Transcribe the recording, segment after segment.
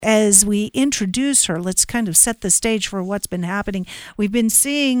as we introduce her, let's kind of set the stage for what's been happening. We've been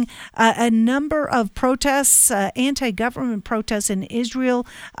seeing a number of protests, anti-government protests in Israel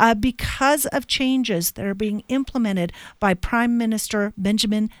because of changes that are being implemented by Prime Minister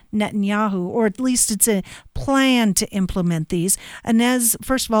Benjamin Netanyahu, or at least it's a plan to implement these. Inez,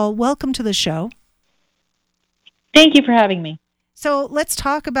 first of all, welcome to the show. Thank you for having me. So let's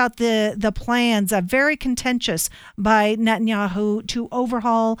talk about the plans, very contentious by Netanyahu to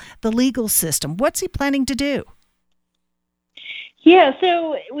overhaul the legal system. What's he planning to do? Yeah,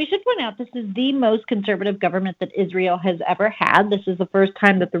 so we should point out this is the most conservative government that Israel has ever had. This is the first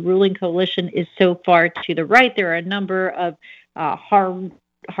time that the ruling coalition is so far to the right. There are a number of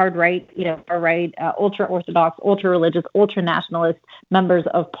hard right, far right, ultra-Orthodox, ultra-religious, ultra-nationalist members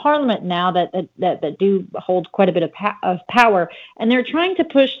of parliament now that do hold quite a bit of power, and they're trying to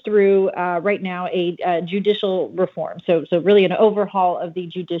push through right now a judicial reform. So really an overhaul of the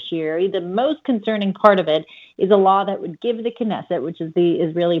judiciary. The most concerning part of it is a law that would give the Knesset, which is the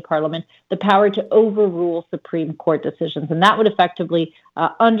Israeli parliament, the power to overrule Supreme Court decisions, and that would effectively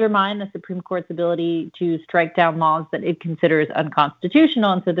undermine the Supreme Court's ability to strike down laws that it considers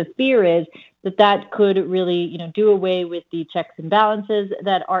unconstitutional. And so the fear is that could really, do away with the checks and balances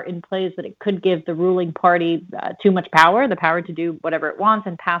that are in place, that it could give the ruling party too much power, the power to do whatever it wants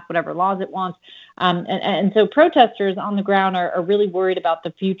and pass whatever laws it wants. And so protesters on the ground are really worried about the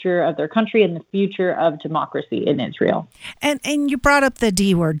future of their country and the future of democracy in Israel. And you brought up the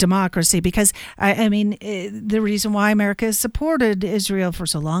D word, democracy, because, the reason why America has supported Israel for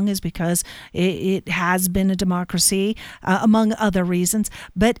so long is because it has been a democracy, among other reasons.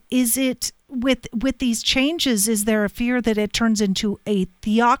 But is it, with these changes, is there a fear that it turns into a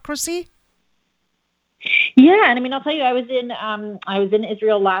theocracy? Yeah, and I'll tell you, I was in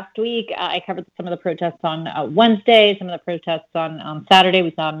Israel last week. I covered some of the protests on Wednesday, some of the protests on Saturday.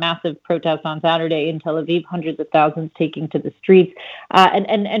 We saw a massive protest on Saturday in Tel Aviv, hundreds of thousands taking to the streets.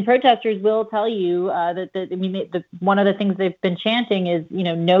 And protesters will tell you that one of the things they've been chanting is,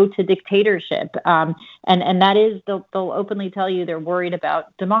 no to dictatorship. And that is, they'll openly tell you they're worried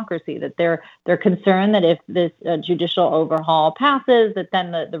about democracy, that they're concerned that if this judicial overhaul passes, that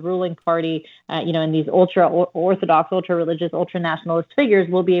then the ruling party, and these ultra-Orthodox, ultra-religious, ultra-nationalist figures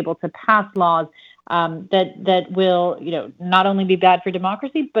will be able to pass laws that will, not only be bad for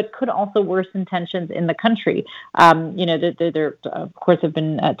democracy, but could also worsen tensions in the country. There of course have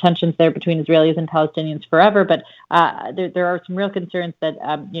been tensions there between Israelis and Palestinians forever, but there are some real concerns that,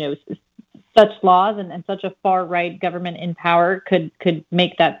 such laws and such a far-right government in power could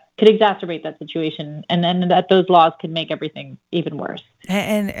exacerbate that situation, and then that those laws could make everything even worse.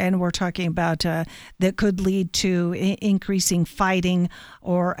 And we're talking about that could lead to increasing fighting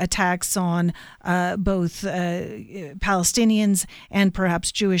or attacks on both Palestinians and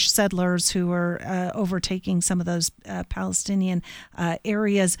perhaps Jewish settlers who are overtaking some of those Palestinian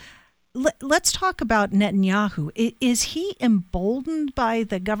areas. Let's talk about Netanyahu. Is he emboldened by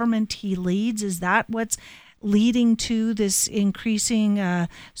the government he leads? Is that what's leading to this increasing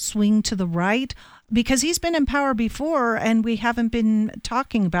swing to the right? Because he's been in power before, and we haven't been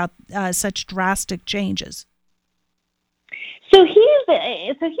talking about such drastic changes. So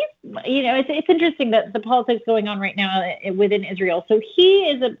it's interesting that the politics going on right now within Israel. So he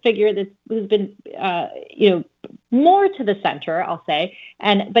is a figure who's been, more to the center, I'll say,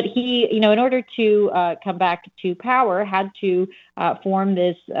 but he, in order to come back to power, had to form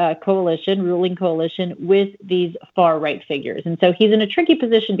this ruling coalition with these far right figures, and so he's in a tricky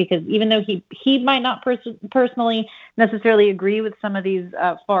position because even though he might not personally necessarily agree with some of these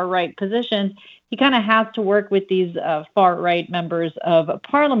far right positions, he kind of has to work with these far-right members of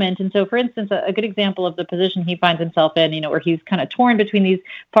parliament. And so, for instance, a good example of the position he finds himself in, where he's kind of torn between these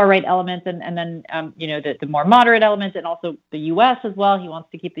far-right elements and then, the more moderate elements, and also the U.S. as well. He wants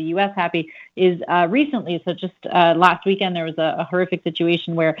to keep the U.S. happy, is recently, so just last weekend, there was a horrific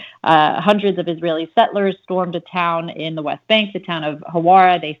situation where hundreds of Israeli settlers stormed a town in the West Bank, the town of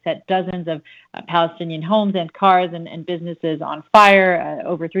Hawara. They set dozens of Palestinian homes and cars and businesses on fire.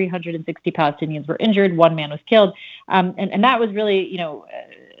 Over 360 Palestinians were injured. One man was killed. And that was really,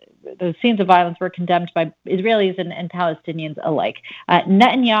 those scenes of violence were condemned by Israelis and Palestinians alike.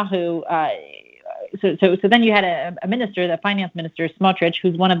 Netanyahu so then you had a minister, the finance minister, Smotrich,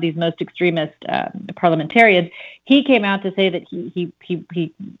 who's one of these most extremist parliamentarians. He came out to say that he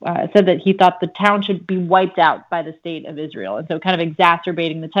said that he thought the town should be wiped out by the state of Israel, and so kind of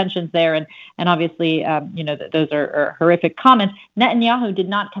exacerbating the tensions there. And obviously, those are horrific comments. Netanyahu did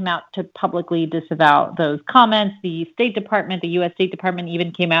not come out to publicly disavow those comments. The State Department, the U.S. State Department,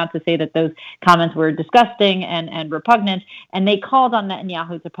 even came out to say that those comments were disgusting and repugnant, and they called on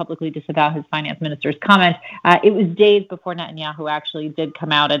Netanyahu to publicly disavow his finance minister's comment. It was days before Netanyahu actually did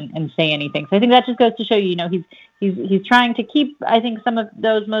come out and say anything. So I think that just goes to show you, he's trying to keep, I think, some of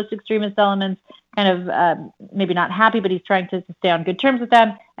those most extremist elements kind of maybe not happy, but he's trying to stay on good terms with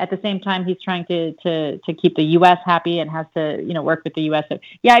them. At the same time, he's trying to keep the U.S. happy and has to, work with the U.S. So,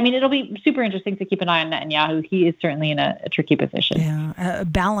 yeah, I mean, it'll be super interesting to keep an eye on Netanyahu. He is certainly in a tricky position. Yeah, a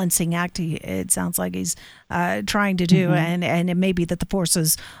balancing act, it sounds like he's trying to do, and it may be that the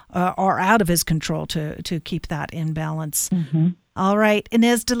forces are out of his control to keep that in balance. All right.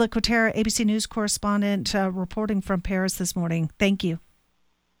 Inez de la Cuetara, ABC News correspondent, reporting from Paris this morning. Thank you.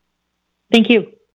 Thank you.